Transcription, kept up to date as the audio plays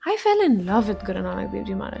I fell in love with Guru Nanak Dev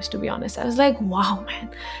Ji Maharaj, to be honest. I was like, wow, man,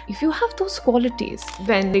 if you have those qualities,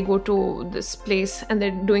 when they go to this place and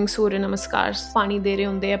they're doing Surya Namaskars, Pani de rahe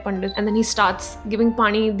hunde hai Pandit, and then he starts giving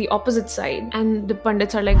Pani the opposite side, and the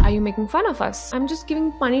Pandits are like, are you making fun of us? I'm just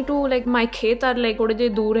giving Pani to like my khet are like thode je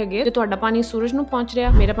dur hege, je ਤੁਹਾਡਾ ਪਾਣੀ ਸੂਰਜ ਨੂੰ ਪਹੁੰਚ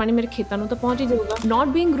ਰਿਹਾ, ਮੇਰਾ ਪਾਣੀ ਮੇਰੇ ਖੇਤਾਂ ਨੂੰ ਤਾਂ ਪਹੁੰਚ ਹੀ ਜਾਊਗਾ.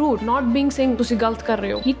 Not being rude, not being saying ਤੁਸੀਂ ਗਲਤ ਕਰ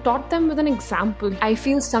ਰਹੇ ਹੋ. He taught them with an example. I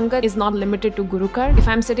feel Sangat is not limited to Guru Kar.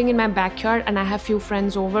 If I'm sitting in my backyard and I have few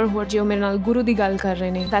friends over who are jo mere naal Guru di gal kar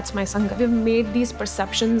rahe ne, that's my Sangat. We've made these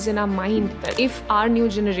perceptions in our mind that if our new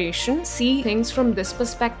generation see things from this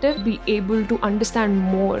perspective, be able to understand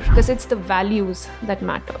more, because it's the values that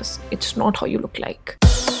matters. It's not how you look like.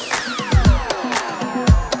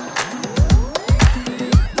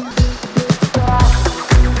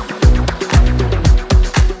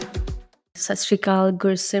 Sat Shri Akal,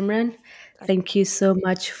 Gursimran. Thank you so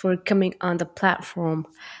much for coming on the platform.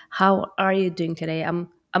 How are you doing today? I'm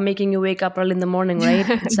making you wake up early in the morning, right?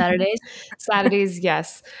 It's Saturdays. Saturdays,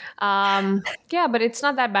 yes. Yeah, but it's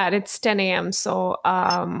not that bad. It's 10 a.m. So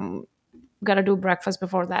gotta do breakfast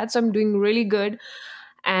before that. So I'm doing really good.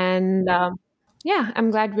 And yeah, I'm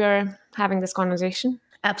glad we're having this conversation.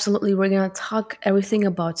 Absolutely. We're going to talk everything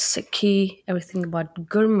about Sikhi, everything about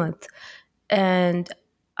Gurmat. And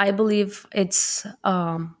I believe it's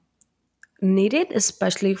needed,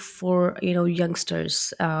 especially for,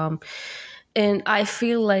 youngsters. And I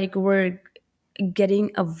feel like we're getting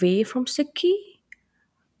away from Sikhi.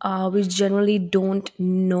 We generally don't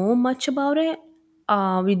know much about it.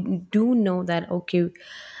 We do know that, okay,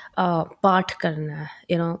 part karna,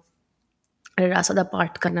 rasa da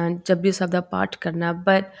part karna, jabbi sab da part karna,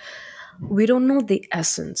 but we don't know the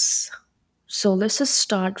essence. So let's just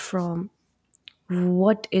start from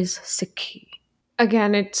what is Sikhi?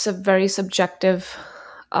 Again, it's a very subjective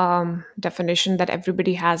definition that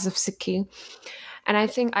everybody has of Sikhi. And I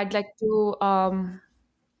think I'd like to,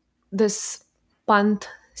 this Panth,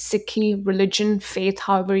 Sikhi, religion, faith,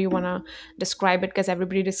 however you want to describe it, because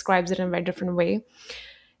everybody describes it in a very different way.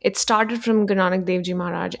 It started from Guru Nanak Dev Ji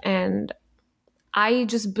Maharaj, and I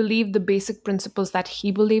just believe the basic principles that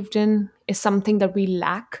he believed in is something that we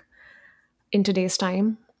lack in today's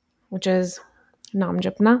time, which is Naam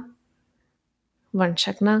Japna,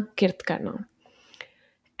 Vanshakna, Kirt Karna.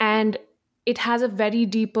 And it has a very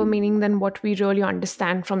deeper meaning than what we really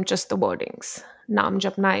understand from just the wordings. Naam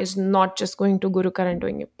Japna is not just going to Guru Kar and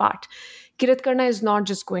doing a part. Kirat Karna is not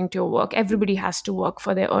just going to your work. Everybody has to work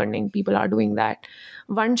for their earning. People are doing that.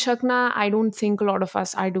 Vanshakna, I don't think a lot of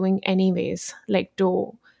us are doing anyways. Like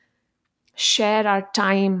to share our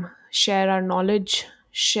time, share our knowledge,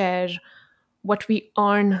 share what we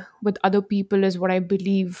earn with other people is what I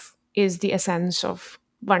believe is the essence of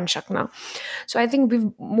Vanshakna. So I think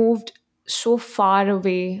we've moved so far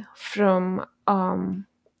away from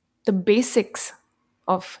the basics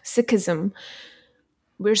of Sikhism.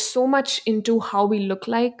 We're so much into how we look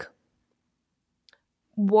like,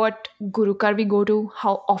 what Guru Kar we go to,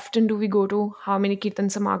 how often do we go to, how many Kirtan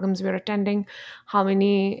Samagams we're attending, how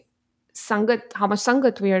much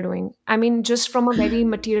Sangat we are doing. I mean, just from a very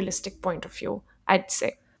materialistic point of view, I'd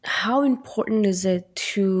say. How important is it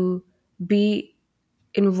to be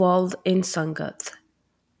involved in Sangat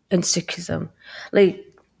in Sikhism? Like,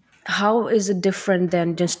 how is it different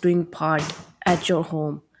than just doing part at your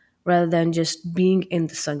home rather than just being in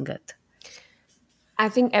the Sangat? I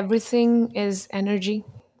think everything is energy.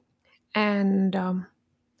 And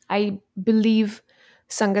I believe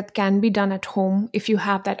Sangat can be done at home if you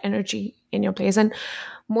have that energy in your place. And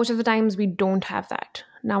most of the times we don't have that.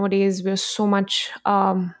 Nowadays, we're so much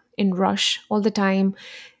in rush all the time,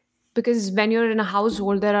 because when you're in a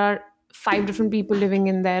household, there are five different people living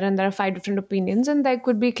in there, and there are five different opinions, and there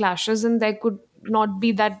could be clashes, and there could not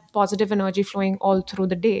be that positive energy flowing all through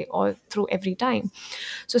the day or through every time.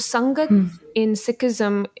 So Sangat in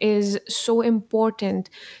Sikhism is so important,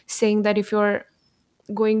 saying that if you're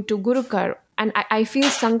going to Guru Kar, and I feel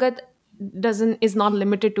Sangat is not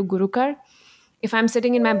limited to Guru Kar. If I'm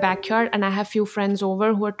sitting in my backyard and I have few friends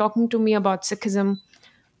over who are talking to me about Sikhism,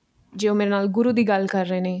 jo mere naal Guru di gal kar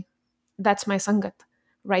rahe ne, that's my Sangat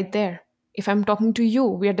right there. If I'm talking to you,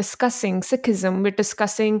 we are discussing Sikhism, we're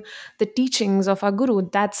discussing the teachings of our Guru,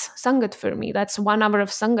 that's Sangat for me. That's 1 hour of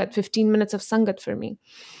Sangat, 15 minutes of Sangat for me.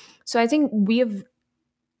 So I think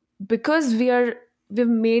because we've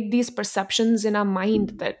made these perceptions in our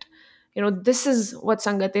mind that, this is what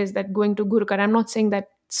Sangat is, that going to Guru Kar. I'm not saying that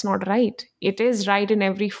it's not right. It is right in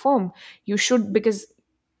every form. You should, because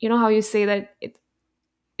you know how you say that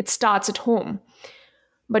it starts at home.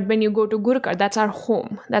 But when you go to Guru Kar, that's our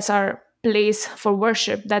home. That's our place for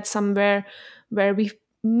worship. That's somewhere where we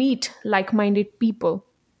meet like-minded people.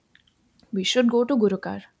 we should go to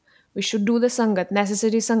Gurukar. We should do the Sangat,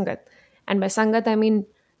 necessary Sangat. And by Sangat, I mean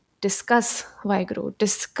discuss Waheguru,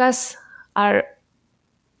 discuss our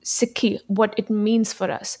Sikhi, what it means for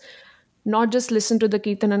us. Not just listen to the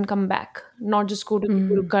Kirtan and come back, not just go to the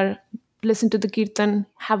Gurukar, listen to the Kirtan,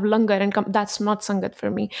 have langar and come. That's not Sangat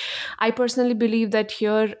for me. I personally believe that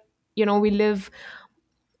here, we live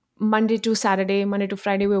Monday to Saturday, Monday to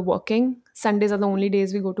Friday, we're working. Sundays are the only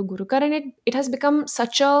days we go to Gurukar, and it has become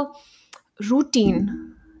such a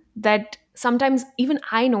routine that sometimes even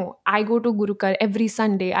I know I go to Gurukar every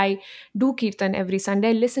Sunday. I do Kirtan every Sunday.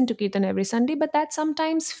 I listen to Kirtan every Sunday, but that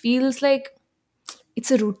sometimes feels like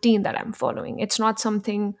it's a routine that I'm following. It's not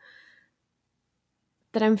something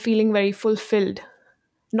that I'm feeling very fulfilled.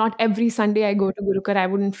 Not every Sunday I go to Gurukar, I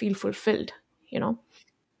wouldn't feel fulfilled, you know.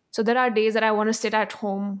 So there are days that I want to sit at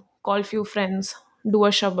home, call few friends, do a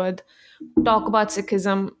shabad, talk about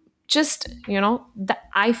Sikhism. Just, that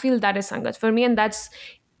I feel that is Sangat for me. And that's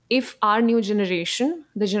if our new generation,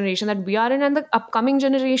 the generation that we are in, and the upcoming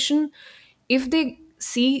generation, if they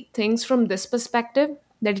see things from this perspective,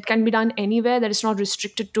 that it can be done anywhere, that it's not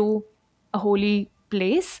restricted to a holy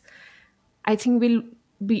place, I think we'll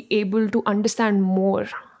be able to understand more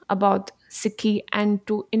about Sikhi and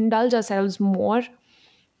to indulge ourselves more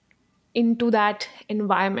into that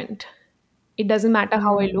environment. It doesn't matter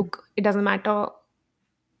how I look. It doesn't matter,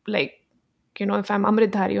 like, if I'm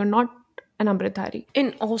Amritdhari or not an Amritdhari.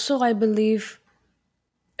 And also, I believe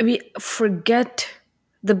we forget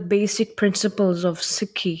the basic principles of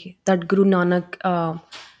Sikhi that Guru Nanak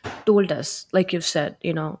told us. Like you've said,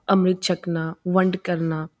 Amrit Chakna, Vand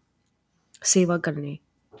Karna, Seva Karni.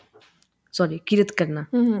 Sorry, Kirit Karna.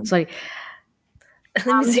 Mhm. Sorry, let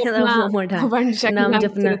me Naam say that japna, one more time. vand Naam chakna,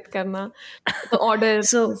 Japna. kirit karna. The order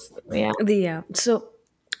So, is, yeah. so,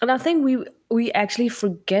 and I think we actually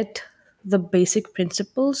forget the basic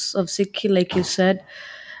principles of Sikhi, like you said,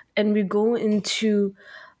 and we go into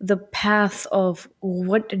the path of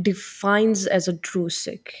what defines as a true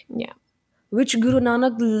Sikh, Yeah. which Guru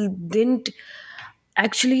Nanak didn't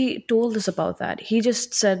actually told us about that. He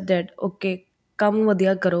just said that, okay, kam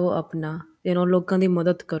vadiya karo apna, lokan di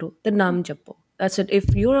madad karo, the naam japo. That's it.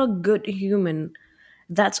 If you're a good human,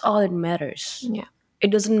 that's all it matters. Yeah. It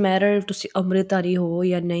doesn't matter if ਤੁਸੀਂ ਅੰਮ੍ਰਿਤਧਾਰੀ ਹੋ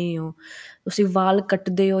ਜਾਂ ਨਹੀਂ ਹੋ, ਤੁਸੀਂ ਵਾਲ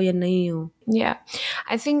ਕੱਟਦੇ ਹੋ ਜਾਂ ਨਹੀਂ ਹੋ. Yeah.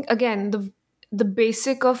 I think again the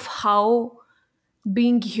basic of how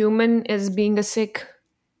being human is being a Sikh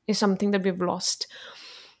is something that we've lost.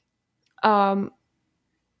 Um,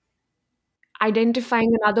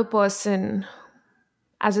 Identifying another person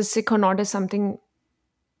as a Sikh or not is something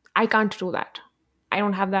I can't do that. I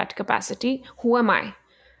don't have that capacity. Who am I?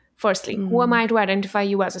 Firstly, who am I to identify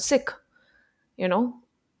you as a Sikh? You know,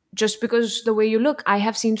 just because the way you look, I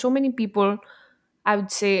have seen so many people, I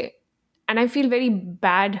would say, and I feel very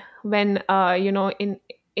bad when,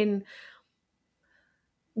 in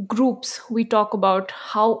groups we talk about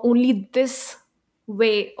how only this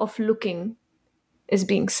way of looking is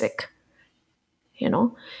being Sikh. You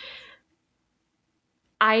know,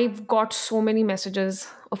 I've got so many messages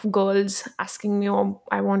of girls asking me, "Oh,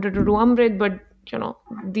 I wanted to do Amrit, but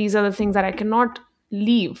these are the things that I cannot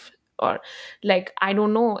leave." Or, like, I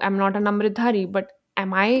don't know, I'm not an Amritdhari, but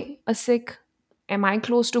am I a Sikh? Am I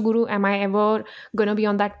close to Guru? Am I ever gonna be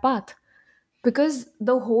on that path? Because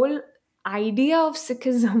the whole idea of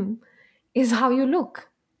Sikhism is how you look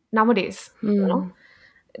nowadays.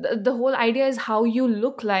 The whole idea is how you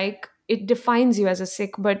look like it defines you as a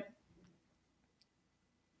Sikh, but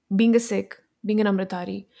being a Sikh, being an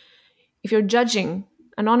Amritari, if you're judging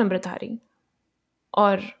a non Amritari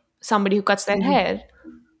or somebody who cuts their hair,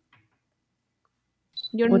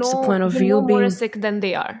 What's the point of you're you no more a being? Sikh than they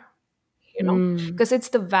are, because it's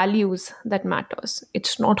the values that matters.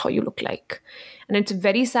 It's not how you look like. And it's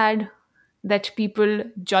very sad that people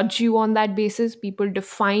judge you on that basis. People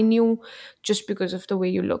define you just because of the way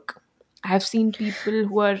you look. I have seen people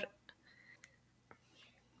who are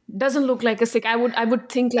doesn't look like a Sikh. I would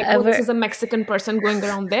think like, oh, this Ever? is a Mexican person going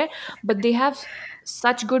around there, but they have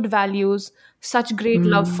such good values, such great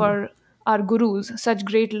love for our gurus, such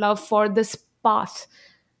great love for this path,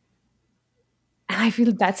 and I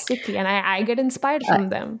feel that's Sikhi, and I get inspired from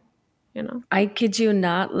them. You know, I kid you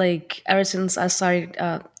not, like ever since I started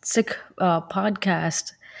Sick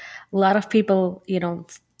podcast, a lot of people,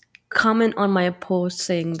 comment on my post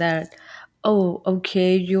saying that, oh,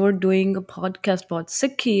 okay, you're doing a podcast about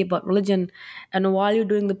Sikhi, about religion, and while you're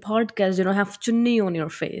doing the podcast, you don't have chunni on your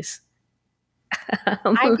face.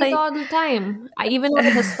 I'm I get like, all the time. I even on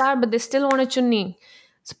the dastar, but they still want a chunni.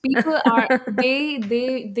 So people are they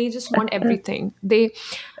just want everything.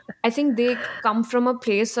 I think they come from a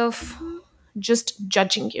place of just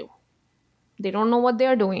judging you. They don't know what they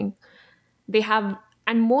are doing. They have,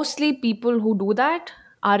 and mostly people who do that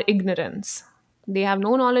are ignorance. They have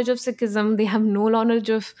no knowledge of Sikhism. They have no knowledge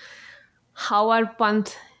of how our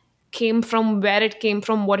panth came from, where it came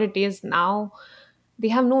from, what it is now. They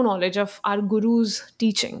have no knowledge of our guru's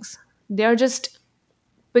teachings. They are just,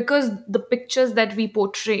 because the pictures that we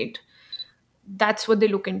portrayed, that's what they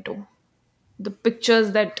look into. The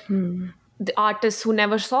pictures that the artists who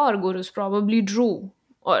never saw our gurus probably drew,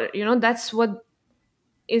 or that's what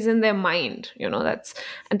is in their mind, that's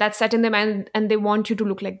set in their mind, and they want you to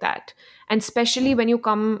look like that. And especially when you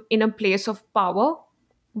come in a place of power,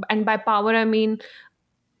 and by power I mean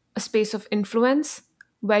a space of influence,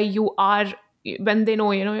 where you are, when they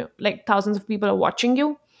know, like thousands of people are watching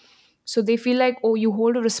you, so they feel like, oh, you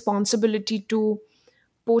hold a responsibility to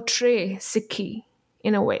portray Sikhi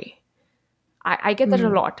in a way. I get that a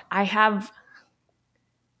lot. I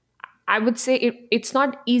would say it's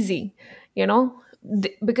not easy,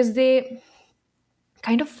 because they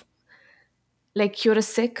kind of, like, you're a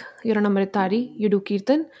Sikh, you're an Amritari, you do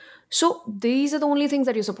Kirtan. So these are the only things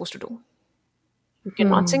that you're supposed to do. You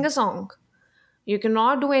cannot sing a song. You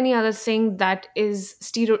cannot do any other thing that is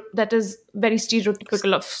very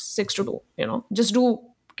stereotypical of Sikhs to do. Just do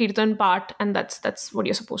Kirtan part, and that's what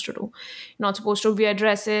you're supposed to do. You're not supposed to wear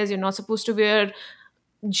dresses. You're not supposed to wear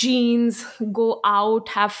jeans, go out,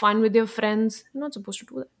 have fun with your friends. You're not supposed to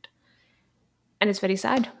do that. And it's very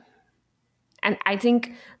sad. And I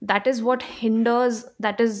think that is what hinders,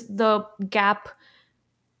 that is the gap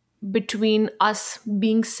between us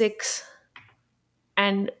being Sikhs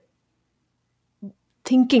and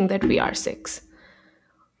thinking that we are Sikhs.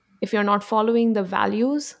 If you're not following the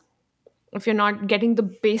values, if you're not getting the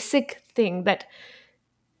basic thing that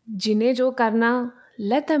jine jo karna,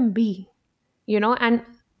 let them be, and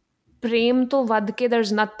prem to vad ke,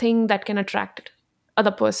 there's nothing that can attract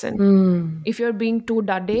other person. If you're being too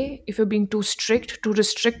dade, if you're being too strict, too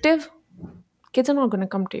restrictive, kids are not going to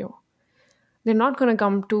come to you. They're not going to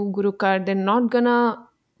come to Guru Kar. They're not going to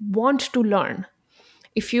want to learn.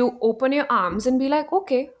 If you open your arms and be like,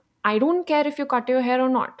 okay, I don't care if you cut your hair or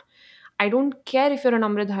not. I don't care if you're an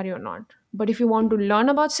Amritdhari or not. But if you want to learn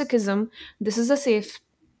about Sikhism, this is a safe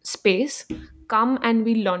space. Come and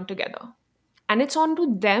we learn together. And it's on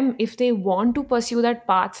to them if they want to pursue that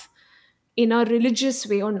path in a religious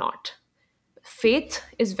way or not. Faith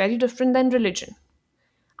is very different than religion.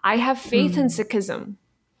 I have faith in Sikhism,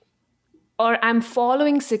 or I'm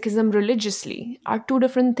following Sikhism religiously, are two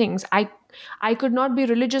different things. I could not be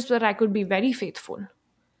religious, but I could be very faithful.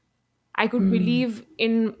 I could believe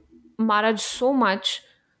in Maharaj so much,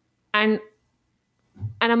 and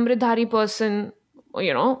an Amritdhari person,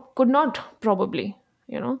 could not probably,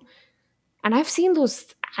 And I've seen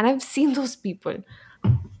those people.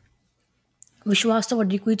 विश्वास तो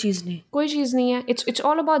वड्डी कोई चीज नहीं. कोई चीज नहीं है. It's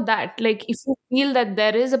all about that. Like, if you feel that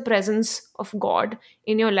there is a presence of God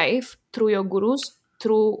in your life through your gurus,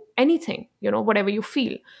 through anything, whatever you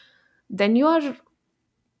feel, then you are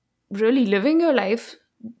really living your life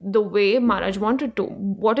the way Maharaj wanted to.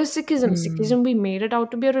 What is Sikhism? Sikhism, we made it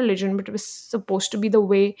out to be a religion, but it was supposed to be the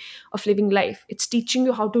way of living life. It's teaching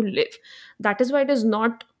you how to live. That is why it is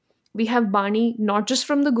not, we have Bani not just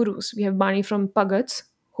from the gurus, we have Bani from Pagats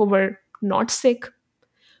who were not Sikh,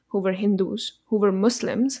 who were Hindus, who were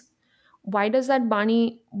Muslims. Why does that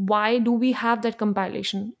Bani, why do we have that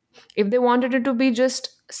compilation? If they wanted it to be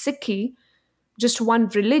just Sikhi, just one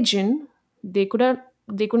religion, they could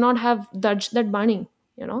not have dodged that Bani,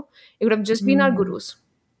 It would have just been our gurus.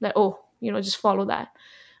 That, oh, just follow that.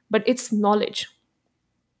 But it's knowledge.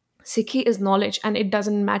 Sikhi is knowledge, and it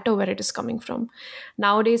doesn't matter where it is coming from.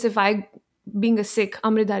 Nowadays, if I, being a Sikh,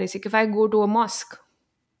 Amritdhari Sikh, if I go to a mosque,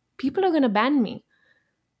 people are gonna ban me.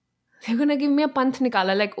 They're gonna give me a panth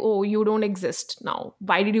nikala, like, oh, you don't exist now.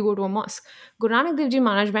 Why did you go to a mosque? Guru Nanak Dev Ji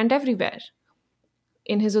Maharaj went everywhere.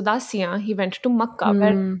 In his Udasiya, he went to Makkah,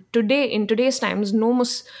 where in today's times,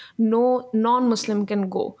 no non-Muslim can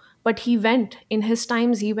go. But he went, in his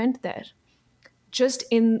times, he went there. Just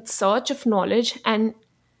in search of knowledge, and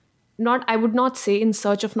not, I would not say in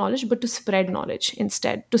search of knowledge, but to spread knowledge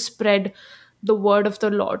instead, to spread the word of the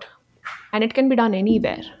Lord. And it can be done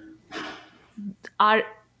anywhere. Our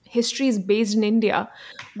history is based in India,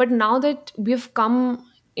 but now that we've come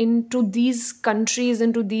into these countries,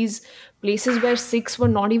 into these places where Sikhs were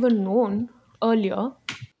not even known earlier,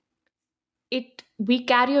 it we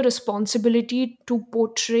carry a responsibility to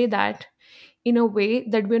portray that in a way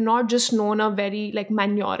that we're not just known a very like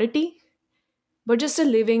minority, but just a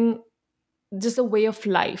living, just a way of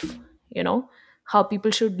life, how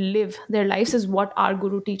people should live their lives is what our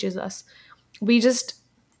guru teaches us. We just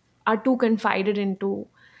are too confided into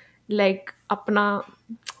like apna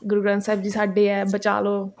Guru Granth Sahib ji ਸਾਡੇ ਹੈ ਬਚਾ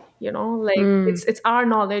ਲਓ, like it's our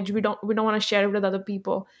knowledge, we don't want to share it with other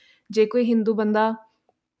people. ਜੇ ਕੋਈ ਹਿੰਦੂ ਬੰਦਾ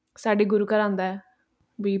ਸਾਡੇ ਗੁਰੂ ਘਰ ਆਂਦਾ ਹੈ,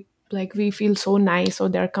 we we feel so nice, or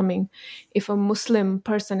they're coming. If a Muslim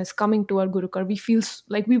person is coming to our Guru Kar, we feel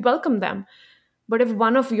like we welcome them. But if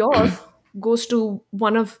one of yours goes to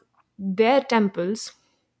one of their temples,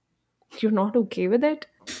 you're not okay with it.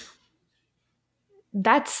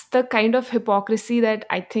 That's the kind of hypocrisy that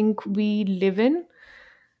I think we live in,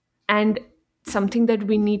 and something that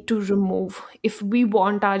we need to remove if we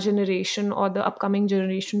want our generation or the upcoming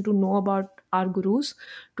generation to know about our gurus,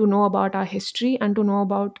 to know about our history, and to know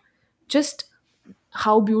about just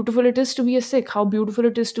how beautiful it is to be a Sikh, how beautiful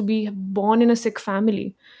it is to be born in a Sikh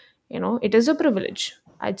family. It is a privilege.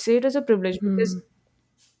 I'd say it is a privilege, because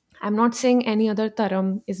I'm not saying any other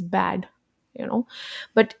dharam is bad, you know,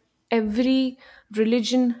 but every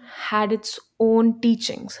religion had its own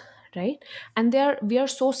teachings, right? And we are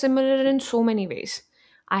so similar in so many ways.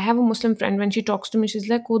 I have a Muslim friend. When she talks to me, she's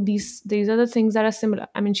like, "Oh, these are the things that are similar."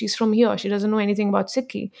 I mean, she's from here. She doesn't know anything about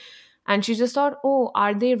Sikhi, and she just thought, "Oh,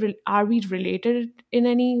 are we related in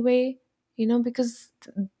any way?" Because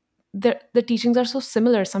the teachings are so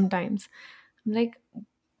similar sometimes. I'm like,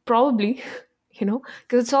 probably,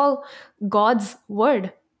 because it's all God's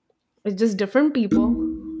word. It's just different people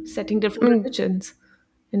setting different religions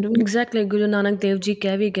and doing. Exactly, Guru Nanak Dev Ji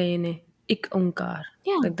keh bhi gaye ne, ik onkar.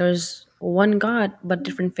 Yeah, Like there's one God but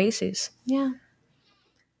different faces. yeah.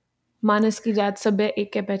 मानस की जात सब है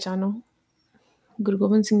एक है पहचानो. Guru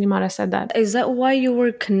Gobind Singh Ji Maharaj said that. Is that why you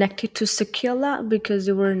were connected to Sikh a lot? Because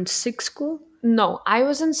you were in Sikh school? No, I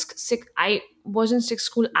was in Sikh. I was in Sikh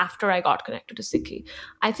school after I got connected to Sikhi.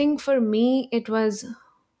 I think for me it was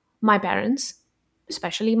my parents,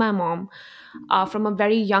 especially my mom. From a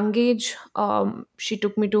very young age, she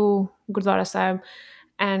took me to Gurdwara Sahib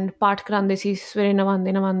and पाठ करांदे सी सवेरे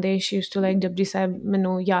नवांदे नवांदे. She used to like Japji Sahib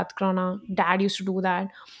मैनू याद कराना. Dad used to do that,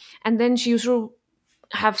 and then she used to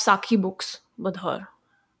have Sakhi books with her,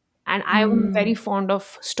 and I am very fond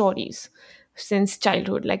of stories since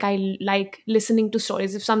childhood. Like I like listening to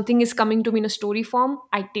stories. If something is coming to me in a story form,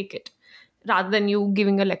 I take it rather than you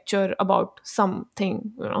giving a lecture about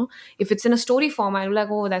something. If it's in a story form, I'm like,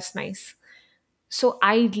 oh, that's nice. So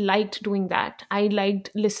I liked doing that. I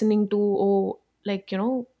liked listening to, oh, like,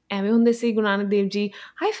 ਐਵੇਂ ਹੁੰਦੇ ਸੀ Guru Nanak Dev Ji.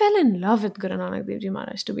 I fell in love with Guru Nanak Dev Ji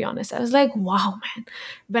Maharaj, to be honest. I was like, wow, man.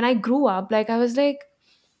 When I grew up, like, I was like,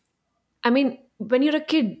 I mean, when you're a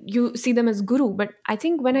kid, you see them as guru, but I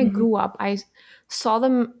think when I grew up, I saw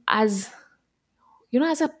them as,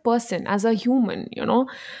 as a person, as a human,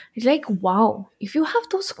 It's like, wow, if you have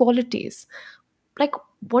those qualities, like,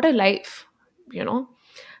 what a life, you know?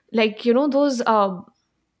 Like, those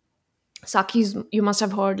Sakis, you must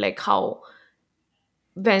have heard, like, how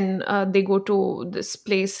when they go to this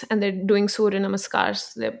place and they're doing Surya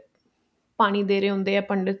Namaskars, they're pani de rahe hunde hai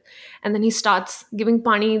pandit, and then he starts giving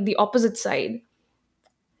pani the opposite side.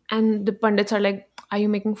 And the Pandits are like, are you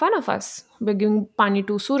making fun of us? We're giving pani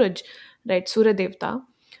to Suraj, right? Surya Devta.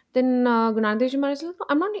 Then Gunadevji Maharaj is like, "No,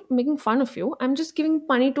 I'm not making fun of you. I'm just giving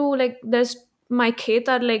pani to, like, there's my khet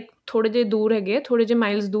are like ਥੋੜੇ ਜਿਹੇ ਦੂਰ ਹੈਗੇ, ਥੋੜੇ ਜਿਹੇ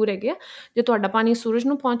miles ਦੂਰ ਹੈਗੇ. ਜੇ ਤੁਹਾਡਾ ਪਾਣੀ ਸੂਰਜ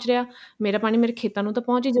ਨੂੰ ਪਹੁੰਚ ਰਿਹਾ, ਮੇਰਾ ਪਾਣੀ ਮੇਰੇ ਖੇਤਾਂ ਨੂੰ ਤਾਂ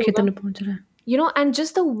ਪਹੁੰਚ ਹੀ ਜਾਊਗਾ. Ketan pahunch raha hai. And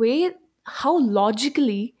just the way, how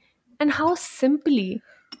logically and how simply,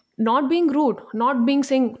 not being rude, not being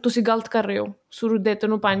saying ਤੁਸੀਂ ਗਲਤ ਕਰ ਰਹੇ ਹੋ ਸੂਰਜ ਦੇਵਤੇ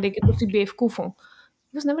ਨੂੰ ਪਾਣੀ ਦੇ ਕੇ, ਤੁਸੀਂ ਬੇਵਕੂਫ ਹੋ.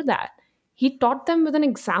 It was never that. He taught them with an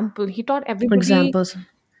example. He taught everybody, Examples.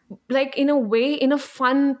 like, in a way, in a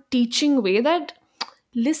fun teaching way, that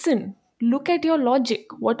listen, look at your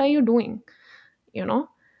logic. What are you doing? You know?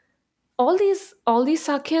 All these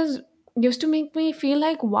sakyas used to make me feel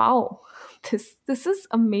like, wow, this is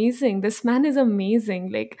amazing. This man is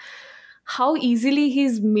amazing. Like, how easily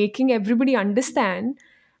he's making everybody understand.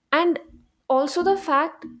 And also the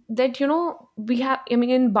fact that, we have, I mean,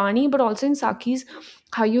 in Bani, but also in Sakis,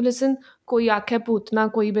 how you listen, koi aakhe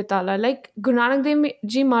putna, koi betala. Like Guru Nanak Dev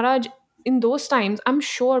Ji Maharaj, in those times, I'm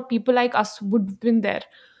sure people like us would have been there,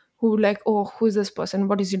 who like, oh, who is this person?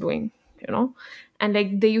 What is he doing? And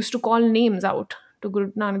like they used to call names out to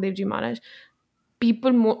Guru Nanak Dev Ji Maharaj.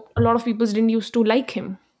 A lot of people didn't used to like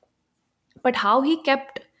him, but how he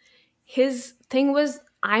kept his thing was,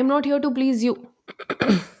 I'm not here to please you.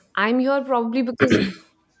 I'm here probably because,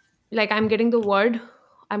 like, I'm getting the word,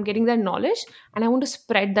 I'm getting that knowledge, and I want to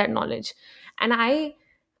spread that knowledge. And I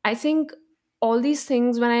think all these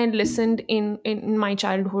things, when I listened in my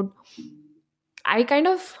childhood, I kind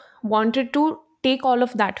of wanted to take all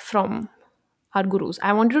of that from our gurus.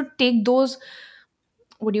 I wanted to take those,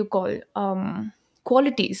 what do you call,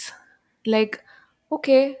 qualities. Like,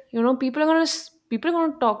 okay, people are going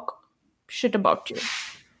to talk shit about you.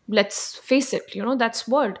 Let's face it, that's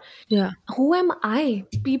what. Yeah. Who am I?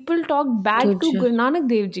 People talk bad To to ju- Guru Nanak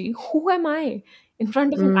Dev Ji. Who am I in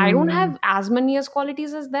front of him? I don't mm, have as many as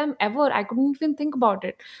qualities as them ever. I couldn't even think about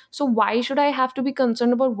it. So why should I have to be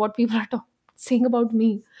concerned about what people are saying about me?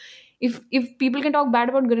 If people can talk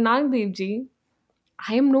bad about Guru Nanak Dev Ji,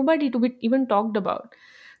 I am nobody to be even talked about.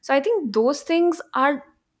 So I think those things are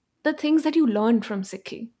the things that you learn from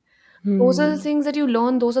Sikhi. Those are the mm. things that you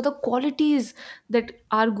learn. Those are the qualities that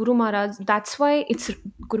our Guru Maharaj. That's why it's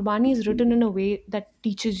Gurbani is written in a way that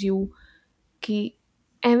teaches you कि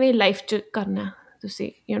एਵੇਂ life च करना है ਤੁਸੀਂ.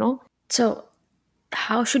 So,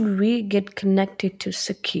 how should we get connected to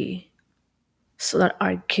Sikhi so that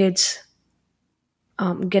our kids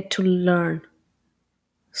get to learn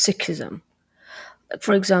Sikhism?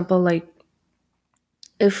 For example, like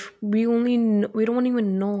if we don't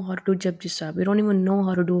even know how to do Japji Sahib, we don't even know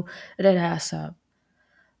how to do Rehra Sahib.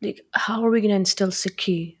 Like, how are we gonna instill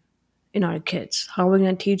Sikhi in our kids? How are we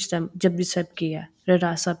gonna teach them Japji Sahib kiya,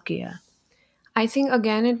 Rehra Sahib kiya? I think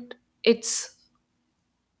again it's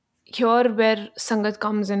here where Sangat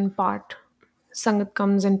comes in part. Sangat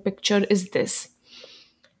comes in picture is this.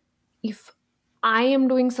 If I am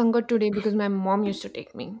doing Sangat today because my mom used to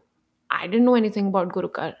take me, I didn't know anything about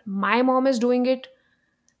Gurukar. My mom is doing it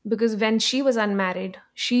because when she was unmarried,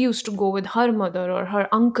 she used to go with her mother or her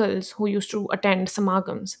uncles who used to attend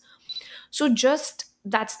samagams. So just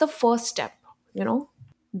that's the first step, you know,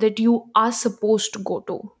 that you are supposed to go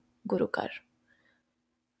to Gurukar.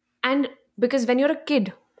 And because when you're a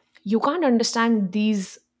kid, you can't understand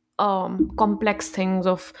these complex things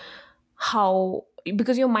of how,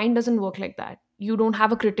 because your mind doesn't work like that. You don't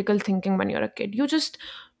have a critical thinking when you're a kid. You just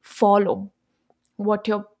follow what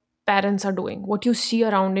your parents are doing, what you see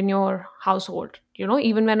around in your household.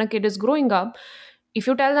 Even when a kid is growing up, if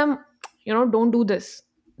you tell them, don't do this,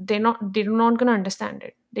 they're not gonna understand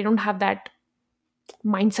it. They don't have that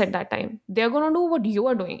mindset that time. They're gonna do what you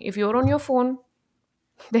are doing. If you're on your phone,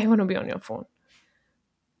 they're gonna be on your phone.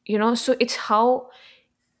 So it's how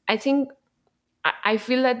I think I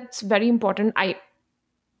feel that's very important. I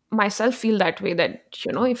myself feel that way, that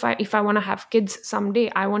if I want to have kids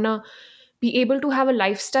someday, I want to be able to have a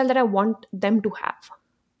lifestyle that I want them to have.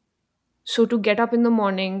 So to get up in the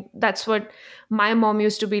morning, that's what my mom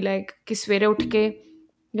used to be like, कि सवेरे उठ के,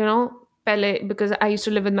 पहले, because I used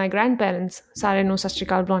to live with my grandparents, सारे नु सत श्री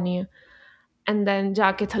अकाल बुलानी है, and then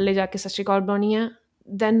जाके थल्ले जाके सत श्री अकाल बुलानी है,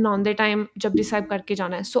 then on the time Japji साहब करके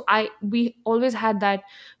जाना है. So we always had that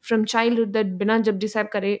from childhood, that बिना जपजी साहब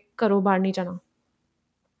करे करो बाहर नहीं जाना.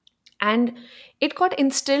 And it got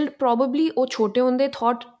instilled, probably वो छोटे होंदे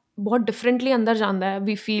thought बहुत differently अंदर ਜਾਂਦਾ है.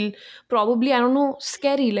 We feel probably, I don't know,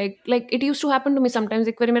 scary, like it used to happen to me sometimes.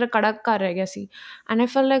 एक बार मेरा कड़ा घर रह गया सी, and I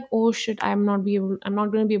felt like, oh shit, I'm not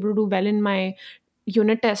going to be able to do well in my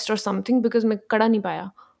unit test or something because मैं कड़ा नहीं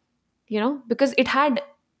पाया, because it had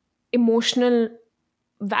emotional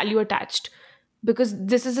value attached, because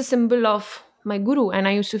this is a symbol of my guru, and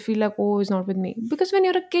I used to feel like, oh, he's not with me. Because when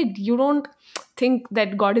you're a kid, you don't think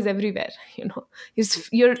that God is everywhere.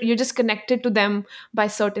 You're just connected to them by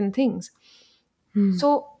certain things.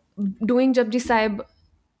 So doing Japji Sahib,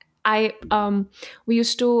 I we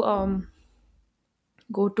used to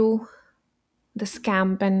go to this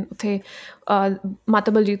camp, and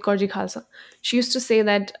Mata Baljeet Kaur Ji Khalsa, she used to say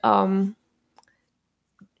that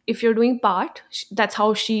if you're doing part, that's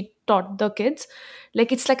how she taught the kids,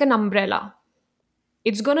 like it's like an umbrella.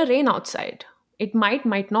 It's going to rain outside. It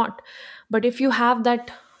might not. But if you've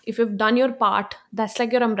done your part, that's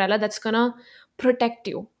like your umbrella that's going to protect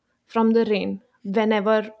you from the rain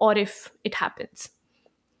whenever or if it happens.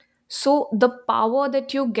 So the power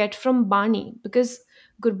that you get from Bani, because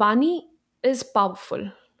Gurbani is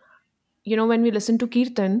powerful. When we listen to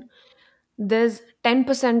Kirtan, there's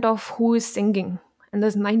 10% of who is singing, and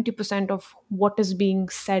there's 90% of what is being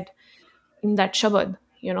said in that shabad.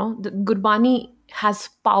 The Gurbani has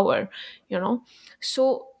power.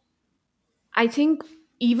 So I think,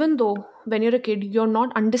 even though when you're a kid you're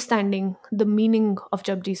not understanding the meaning of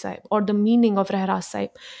Japji Sahib or the meaning of Rehras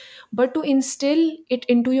Sahib, but to instill it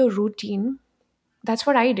into your routine, that's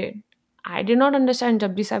what I did. I did not understand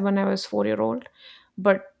Japji Sahib when I was 4-year-old,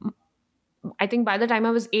 but I think by the time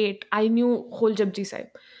I was 8, I knew whole Japji Sahib,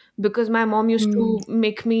 because my mom used Hmm. to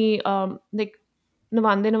make me like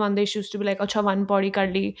Navande Navande. She used to be like, "Acha one paudi kar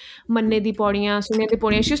li, manne di paudiyan, sunne di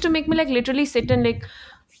paudiyan." She used to make me like literally sit and like,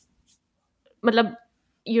 matlab,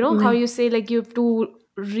 how Like, you say, like you have to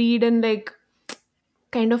read and like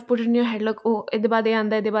kind of put it in your head like, oh, ede baad ye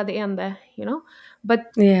aanda hai, ede baad ye aanda hai, But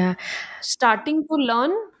yeah, starting to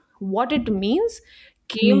learn what it means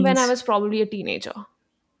came when I means was probably a teenager.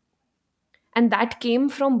 And that came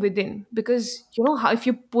from within, because you know how if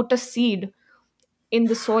you put a seed in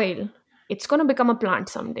the soil, it's going to become a plant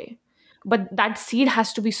someday. But that seed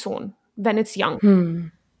has to be sown when it's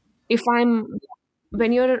young. If I'm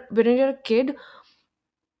when you're a kid,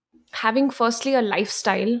 having firstly a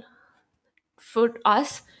lifestyle for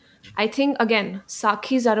us, I think again,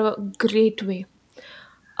 Sakhis are a great way.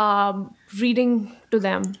 Reading to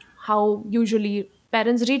them, how usually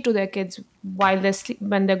parents read to their kids while they're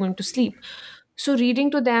when they're going to sleep. So reading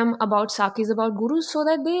to them about Sakhis, about gurus, so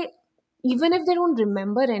that they, even if they don't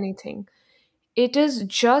remember anything, it is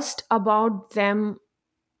just about them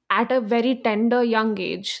at a very tender young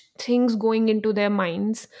age, things going into their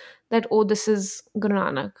minds that, oh, this is Guru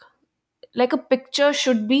Nanak. Like a picture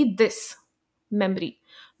should be this memory,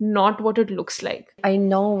 not what it looks like. I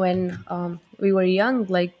know when we were young,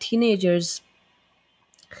 like teenagers,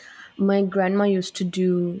 my grandma used to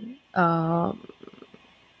do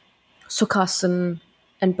Sukhasan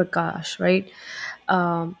and Prakash, right?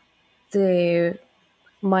 Um, they,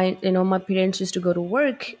 my parents used to go to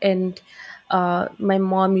work, and my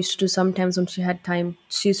mom used to do sometimes when she had time.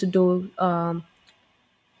 She used to do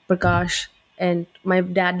Prakash, and my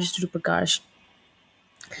dad used to do Prakash.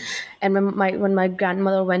 And when my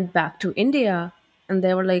grandmother went back to India, and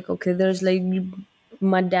they were like, okay, there's like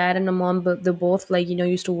my dad and my mom, but they both like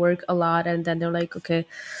used to work a lot, and then they're like, okay,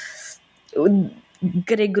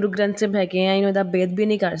 ਘਰੇ ਗੁਰੂ ਗ੍ਰੰਥ ਸਾਹਿਬ ਹੈਗੇ ਆ ਇਹਦਾ ਬੇਦ ਵੀ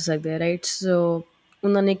ਨਹੀਂ ਕਰ ਸਕਦੇ right so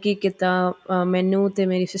ਉਹਨਾਂ ਨੇ ਕੀ ਕੀਤਾ ਮੈਨੂੰ ਤੇ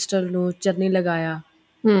ਮੇਰੀ ਸਿਸਟਰ ਨੂੰ ਚਰਨੀ ਲਗਾਇਆ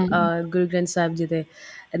Hmm. Guru Granth Sahib Ji de.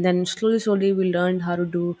 And then slowly we learned how to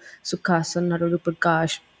do Sukhasan, how to do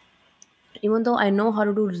Prakash. Even though I know how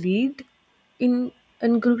to do read in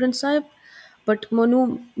Guru Granth Sahib, but ਮੈਨੂੰ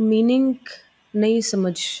meaning ਨਹੀਂ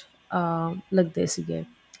ਸਮਝ ਲੱਗਦੇ ਸੀਗੇ.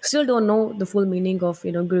 Still don't know the full meaning of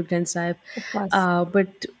Guru Granth Sahib, Of course.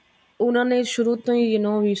 but ਉਹਨਾਂ ਨੇ ਸ਼ੁਰੂ ਤੋਂ ਹੀ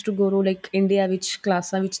we used to go to like India ਵਿੱਚ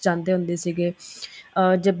ਕਲਾਸਾਂ ਵਿੱਚ ਜਾਂਦੇ ਹੁੰਦੇ ਸੀਗੇ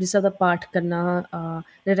ਜਪਜੀ ਸਾਹਿਬ ਦਾ ਪਾਠ ਕਰਨਾ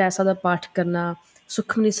ਰਹਿਰਾਸ ਦਾ ਪਾਠ ਕਰਨਾ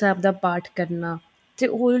ਸੁਖਮਨੀ ਸਾਹਿਬ ਦਾ ਪਾਠ ਕਰਨਾ ਤੇ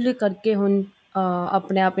ਹੌਲੀ ਕਰਕੇ ਹੁਣ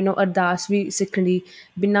ਆਪਣੇ ਆਪ ਅਰਦਾਸ ਵੀ ਸਿੱਖਣ ਲਈ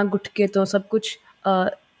ਬਿਨਾਂ ਗੁਟਕੇ ਤੋਂ ਸਭ ਕੁਛ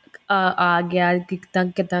ਆ ਗਿਆ ਕਿ ਕਿੱਦਾਂ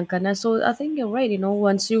ਕਿੱਦਾਂ ਕਰਨਾ so I think you right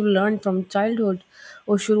once you learn from childhood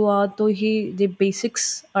or ਸ਼ੁਰੂਆਤ ਤੋਂ ਹੀ the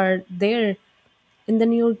basics are there and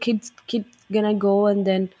then your kid gonna go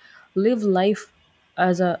and then live life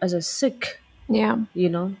as a Sikh, Yeah. you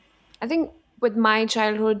know. I think with my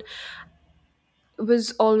childhood, it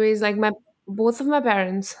was always like my both of my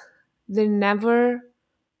parents, they never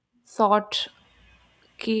thought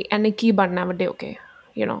ki any ki banna vade okay,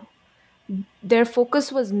 you know. Their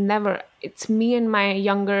focus was never, it's me and my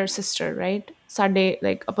younger sister, right? Sade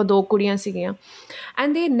like apa do kudiyan sigiyan.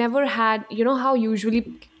 And they never had, you know how usually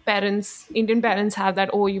parents, Indian parents have that,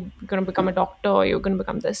 oh, you're gonna become a doctor, or you're gonna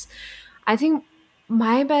become this. I think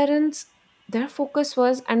my parents, their focus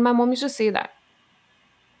was, and my mom used to say that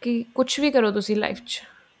कि कुछ भी करो तुसी life च,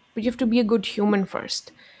 but you have to be a good human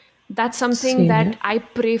first. That's something Same that here. I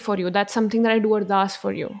pray for you. That's something that I do ardas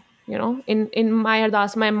for you. You know, in my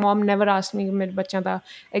ardas, my mom never asked me मेरे बच्चों का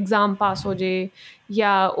exam pass हो जाए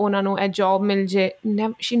या ਉਹਨਾਂ ਨੂੰ a job मिल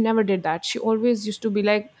जाए. She never did that. She always used to be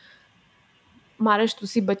like, महाराज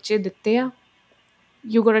तुसी बच्चे दिते आ,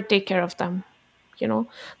 you gotta take care of them. You know,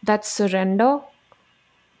 that surrender,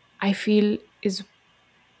 I feel, is,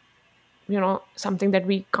 you know, something that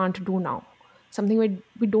we can't do now, something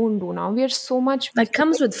we don't do now. We are so much That busy.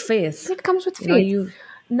 comes with faith. It comes with You know, faith. you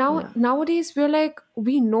Now yeah. nowadays we're like,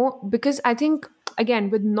 we know, because I think again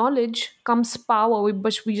with knowledge comes power,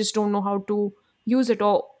 but we just don't know how to use it,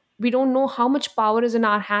 or we don't know how much power is in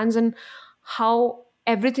our hands, and how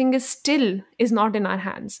everything is still is not in our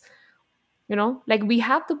hands. You know, like we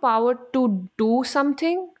have the power to do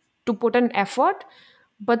something, to put an effort,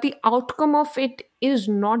 but the outcome of it is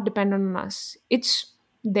not dependent on us. It's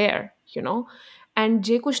there, you know. And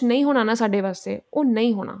ਜੇ ਕੁਛ ਨਹੀਂ ਹੋਣਾ ਨਾ ਸਾਡੇ ਵਾਸਤੇ, ਉਹ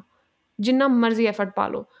ਨਹੀਂ ਹੋਣਾ, ਜਿੰਨਾ ਮਰਜ਼ੀ effort ਪਾ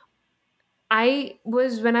ਲਓ. I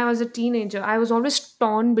was, when I was a teenager, I was always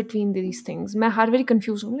torn between these things. मैं हर वारी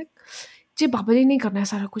confused हूँ, like, जे बाबा जी नहीं करना है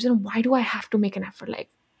सारा कुछ, then why do I have to make an effort? Like,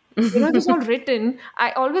 you know, if it's all written, I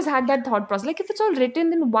always had that thought process. Like, if it's all written,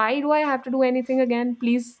 then why do I have to do anything again?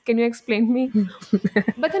 Please, can you explain me?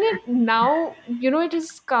 But then now, you know, it has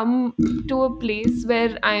come to a place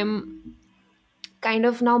where I'm kind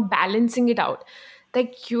of now balancing it out.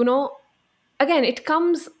 Like, you know, again, it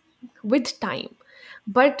comes with time.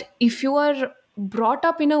 But if you are brought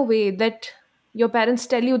up in a way that your parents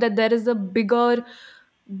tell you that there is a bigger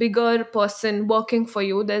person working for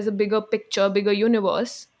you, there's a bigger picture, bigger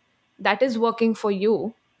universe that is working for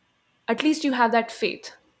you, at least you have that faith.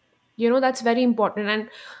 You know, that's very important. And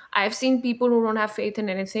I've seen people who don't have faith in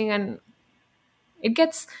anything, and it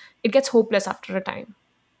gets hopeless after a time,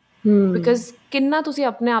 Hmm. because किन्ना तुसी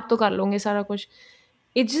अपने आप तो कर लोगे सारा कुछ.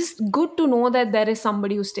 It's just good to know that there is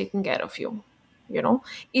somebody who's taking care of you, you know,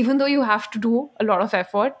 even though you have to do a lot of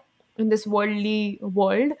effort in this worldly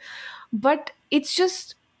world. But it's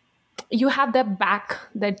just, you have that back,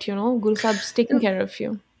 that, Guru Sahib's taking care of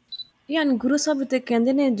you. ਯਾਨ ਗੁਰੂ ਸਾਹਿਬ ਤੇ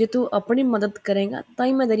ਕਹਿੰਦੇ ਨੇ ਜੇ ਤੂੰ ਆਪਣੀ ਮਦਦ ਕਰੇਗਾ ਤਾਂ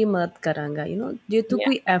ਹੀ ਮੈਂ ਤੇਰੀ ਮਦਦ ਕਰਾਂਗਾ ਜੇ ਤੂੰ Yeah.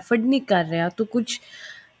 ਕੋਈ ਐਫਰਟ ਨਹੀਂ ਕਰ ਰਿਹਾ ਤੂੰ ਕੁਝ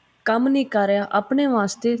ਕੰਮ ਨਹੀਂ ਕਰ ਰਿਹਾ ਆਪਣੇ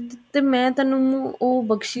ਵਾਸਤੇ ਤੇ ਮੈਂ ਤੈਨੂੰ ਉਹ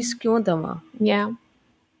ਬਖਸ਼ਿਸ਼ ਕਿਉਂ ਦੇਵਾਂ Yeah.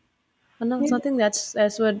 ਹਨਾ Yeah. so I think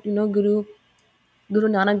that's what Guru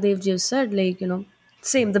Nanak Dev Ji said, like,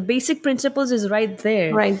 same, the basic principles is right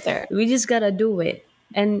there. Right there. We just gotta do it.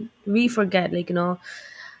 And we forget, like,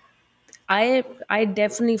 I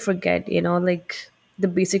definitely forget, like the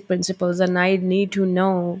basic principles, and I need to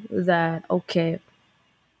know that okay,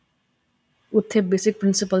 ਉੱਥੇ basic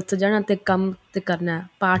principles ਤੇ ਜਾਣਾ ਤੇ ਕੰਮ ਤੇ ਕਰਨਾ ਹੈ,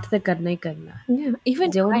 ਪਾਠ ਤੇ ਕਰਨਾ ਹੀ ਕਰਨਾ ਹੈ। Yeah, even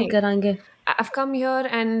ਜੇ ਉਹ ਨਹੀਂ ਕਰਾਂਗੇ I've come here,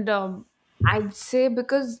 and I'd say,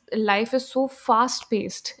 because life is so fast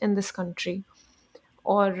paced in this country,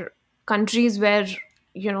 or countries where,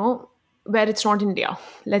 where it's not India.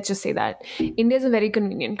 Let's just say that India is a very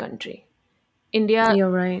convenient country. India,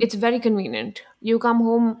 you're right. it's very convenient. You come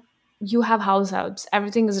home, you have house helps,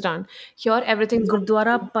 everything is done. Here, everything's on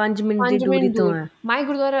gurdwara the 5 minute ਦੀ ਦੂਰੀ 5 minute ਤੋਂ dur. ਹੈ My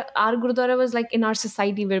Gurudwara, our Gurudwara was like in our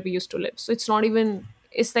society where we used to live. So it's not even,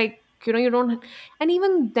 it's like, you don't, and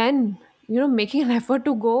even then, making an effort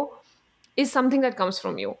to go is something that comes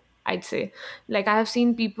from you, I'd say. Like, I have seen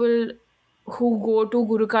people who go to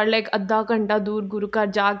Guru Ghar, like adha घंटा दूर Guru Ghar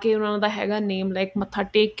जाके उन्होंने दा हैगा name, like मत्था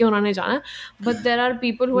take के उन्होंने जाना है. But there are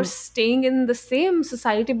people who are staying in the same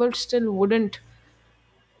society but still wouldn't.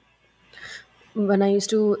 when I used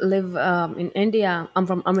to live in India, I'm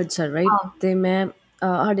from Amritsar, right? Ah, They मैं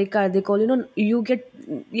ਸਾਡੇ ਘਰ ਦੇ ਕੋਲ you get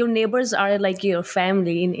your neighbors are like your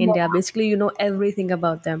family in India. yeah, Basically, you know everything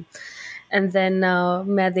about them. And then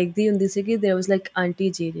मैं देखती ਹੁੰਦੀ ਸੀ कि there was like auntie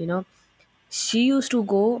ji, she used to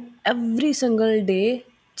go every single day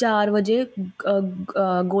 4 ਵਜੇ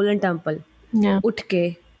golden temple yeah. ਉੱਠ ਕੇ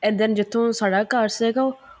and then ਜਿੱਥੋਂ ਸਾਡਾ ਘਰ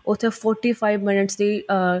ਸੀਗਾ ਉੱਥੇ 45 ਮਿੰਟਸ ਦੀ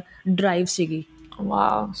ਡਰਾਈਵ ਸੀਗੀ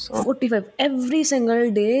Wow. So, 45 every single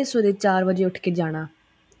day ਸਵੇਰੇ 4 ਵਜੇ ਉੱਠ ਕੇ ਜਾਣਾ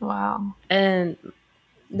wow. and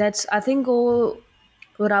that's I think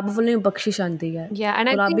ਉਹ ਰੱਬ ਵੱਲੋਂ ਹੀ ਬਖਸ਼ਿਸ਼ ਆਉਂਦੀ ਹੈ Yeah. And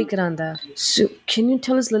ਉਹ I ਰੱਬ ਹੀ think, ਕਰਾਉਂਦਾ ਹੈ so can you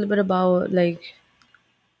tell us a little bit about like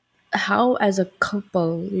how as a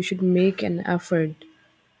couple you should make an effort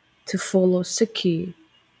to follow Sikhi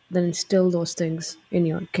then instill those things in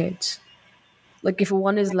your kids like if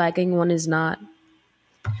one is lacking one is not.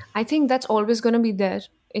 I think that's always going to be there.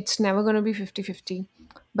 It's never going to be 50-50.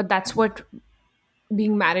 But that's what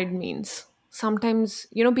being married means. Sometimes,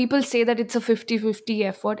 people say that it's a 50-50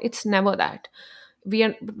 effort. It's never that.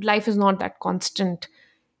 Life is not that constant.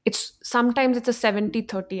 It's sometimes it's a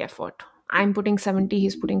 70-30 effort. I'm putting 70,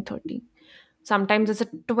 he's putting 30. Sometimes it's a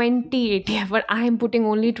 20-80 effort. I'm putting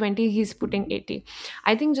only 20, he's putting 80.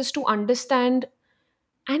 I think just to understand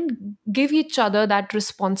and give each other that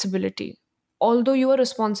responsibility, although you are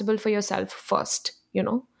responsible for yourself first.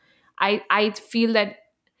 I feel that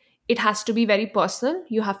it has to be very personal.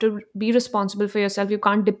 You have to be responsible for yourself. You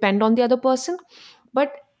can't depend on the other person.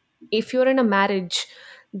 But if you're in a marriage,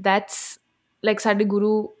 that's like ਸਾਡੇ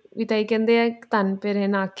ਗੁਰੂ ਵੀ ਤਾਂ ਇਹ ਕਹਿੰਦੇ ਆ, ਧਨ ਪਿਰ ਹੈ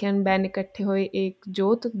ਆਖਿਆਨ ban ਇਕੱਠੇ ਹੋਏ ਏਕ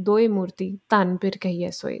ਜੋਤ ਦੋਏ ਮੂਰਤੀ ਧਨ ਪਿਰ ਕਹੀਏ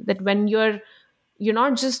ਸੋਏ. That when you're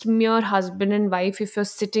not just mere husband and wife if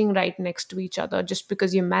you're sitting right next to each other just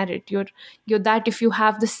because you're married. You're that if you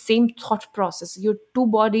have the same thought process. You're two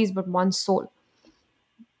bodies but one soul.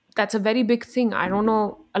 That's a very big thing. I don't know,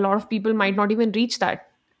 a lot of people might not even reach that,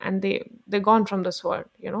 and they're gone from this world.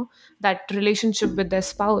 That relationship with their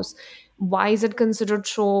spouse. Why is it considered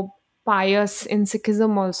so pious in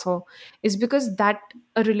Sikhism also? Is because that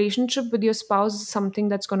a relationship with your spouse is something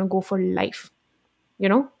that's going to go for life.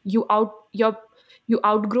 You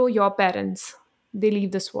outgrow your parents, they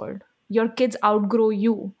leave this world. Your kids outgrow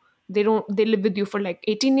you, they live with you for like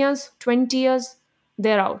 18 years, 20 years,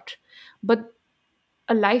 they're out. But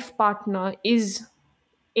a life partner is,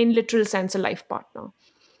 in literal sense, a life partner.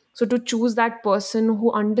 So to choose that person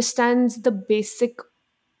who understands the basic,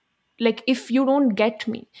 like, if you don't get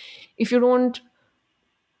me, if you don't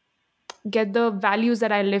get the values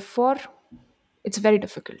that I live for, it's very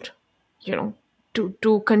difficult, you know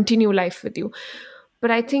to continue life with you.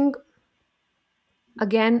 But I think,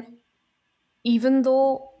 again, even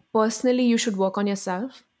though personally you should work on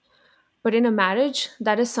yourself, but in a marriage,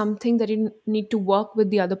 that is something that you need to work with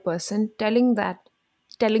the other person, telling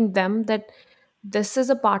them that this is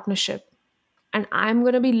a partnership, and I'm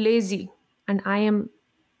going to be lazy, and I am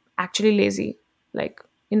actually lazy, like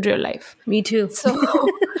in real life. Me too. So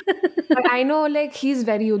But I know like he's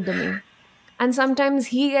very uddami. And sometimes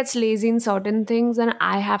he gets lazy in certain things and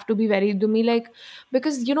I have to be very uddami, like,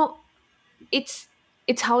 because it's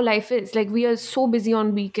it's how life is. Like we are so busy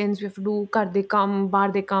on weekends, we have to do kar de kam,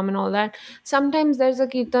 bar de kam and all that. Sometimes there's a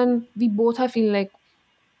kirtan, we both are feeling like,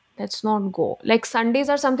 let's not go. Like Sundays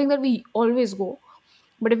are something that we always go.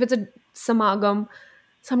 But if it's a samagam,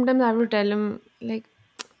 sometimes I will tell him like,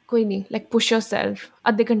 koi nahi, like push yourself.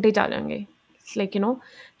 Adhe घंटे cha जाएंगे. It's like,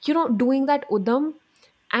 doing that udam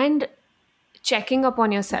and checking up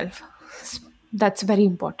on yourself. That's very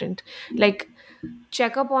important. Like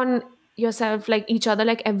check up on yourself, like each other,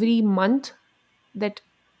 like every month, that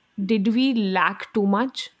did we lack too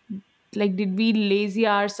much, like did we lazy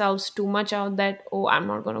ourselves too much out, that oh, I'm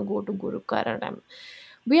not going to go to guru kar,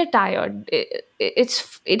 we are tired.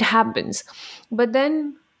 It happens. But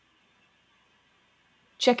then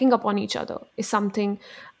checking up on each other is something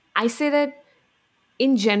I say that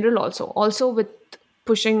in general, also with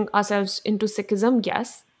pushing ourselves into Sikhism,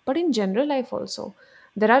 yes, but in general life also,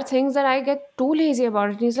 there are things that I get too lazy about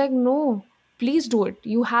it. And he's like, no, please do it,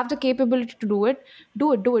 you have the capability to do it,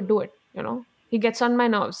 do it. He gets on my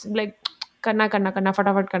nerves, like, karna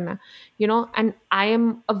fatafat karna, and I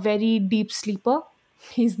am a very deep sleeper.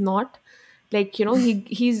 He's not. Like,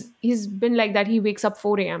 he's been like that. He wakes up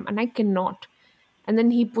 4 a.m. and I cannot. And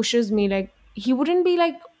then he pushes me, like he wouldn't be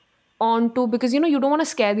like on to, because you don't want to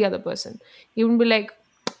scare the other person. He wouldn't be like,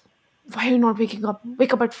 why are you not waking up,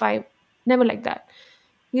 wake up at 5. Never like that.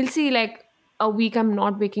 You'll see like a week I'm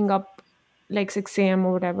not waking up like 6 a.m.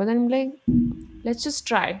 or whatever, then I'm like, let's just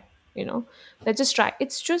try, you know let's just try.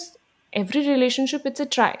 It's just every relationship, it's a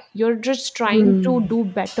try. You're just trying to do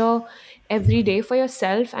better every day for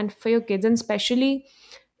yourself and for your kids. And especially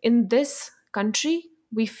in this country,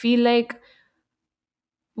 we feel like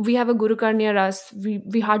we have a gurukar near us.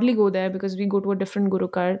 We hardly go there because we go to a different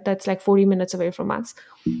gurukar that's like 40 minutes away from us.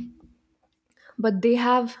 But they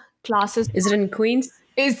have classes. Is it in Queens?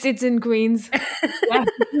 It's in Queens. Yeah,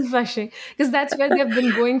 it's Flushing. Because that's where they've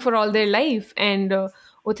been going for all their life. And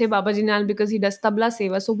Othe Baba Jinal, because he does tabla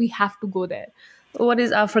seva, so we have to go there. What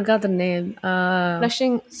is, I forgot the name.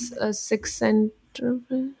 Flushing, 6 Center.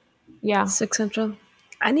 Yeah, Six Central.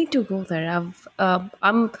 I need to go there.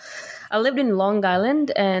 I lived in Long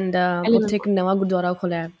Island and Eleanor. ਉੱਥੇ ਇੱਕ ਨਵਾਂ ਗੁਰਦੁਆਰਾ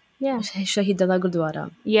ਖੁੱਲਿਆ ਹੈ, Yeah, ਸ਼ਹੀਦਾਂ ਦਾ Gurdwara.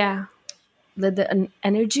 yeah, The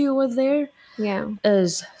energy over there yeah,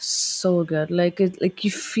 is so good. Like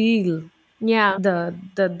you feel yeah, the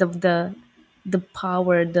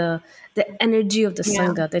power, the energy of the yeah.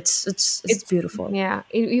 Sangat. It's It's beautiful. yeah.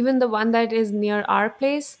 Even the one that is near our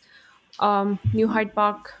place, New Hyde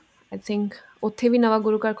Park, I think. Utthe bhi nawa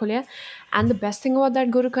Gurukar khulya. And the best thing about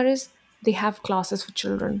that Gurukar is they have classes for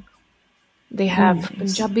children. They have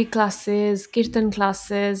Punjabi classes, Kirtan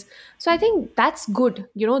classes. So I think that's good.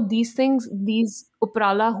 These things, these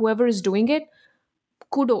Uprala, whoever is doing it,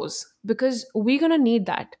 kudos, because we're gonna need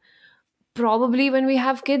that. Probably when we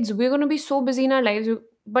have kids, we're gonna be so busy in our lives.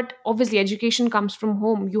 But obviously, education comes from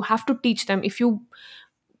home. You have to teach them. If you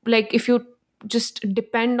just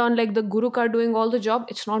depend on like the guru car doing all the job,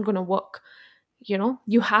 it's not going to work.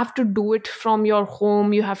 You have to do it from your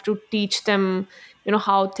home. You have to teach them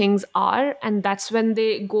how things are, and that's when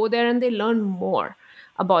they go there and they learn more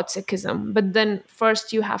about Sikhism. But then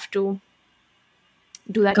first you have to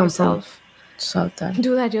do that Come from yourself. Sultan.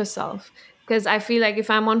 Do that yourself, because I feel like if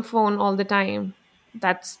I'm on phone all the time,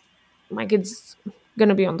 that's my kids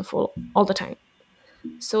gonna be on the phone all the time.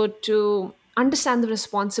 So to understand the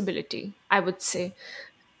responsibility, I would say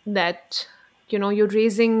that you're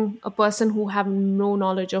raising a person who have no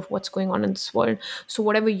knowledge of what's going on in this world. So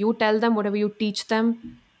whatever you tell them, whatever you teach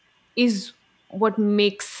them, is what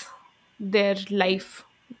makes their life.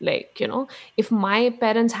 Like, if my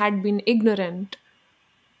parents had been ignorant,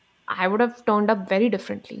 I would have turned up very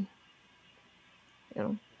differently.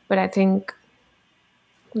 But I think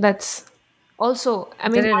that's also, I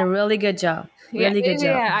They mean, did a really good job. yeah, Really good job.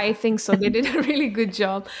 yeah, I think so. They did a really good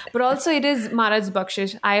job. But also, it is Maharaj's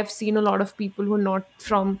Bakshish. I have seen a lot of people who are not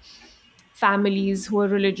from families, who are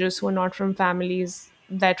religious, who are not from families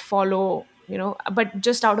that follow, but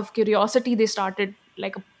just out of curiosity, they started,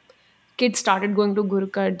 like a kid started going to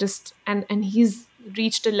Gurukar, and he's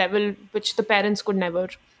reached a level which the parents could never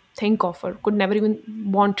think of or could never even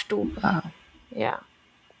want to. Wow. Yeah.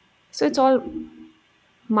 So it's all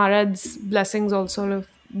Marad's blessings also of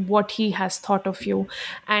what he has thought of you.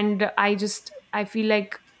 And I feel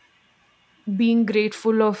like being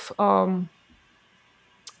grateful of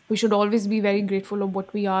we should always be very grateful of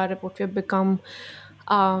what we are, of what we have become,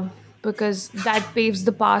 because that paves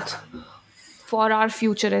the path for our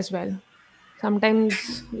future as well.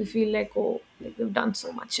 Sometimes we feel like, oh, like we've done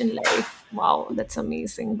so much in life. Wow, that's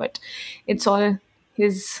amazing. But it's all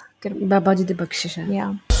his Baba ji the bakshish hai.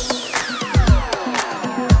 yeah.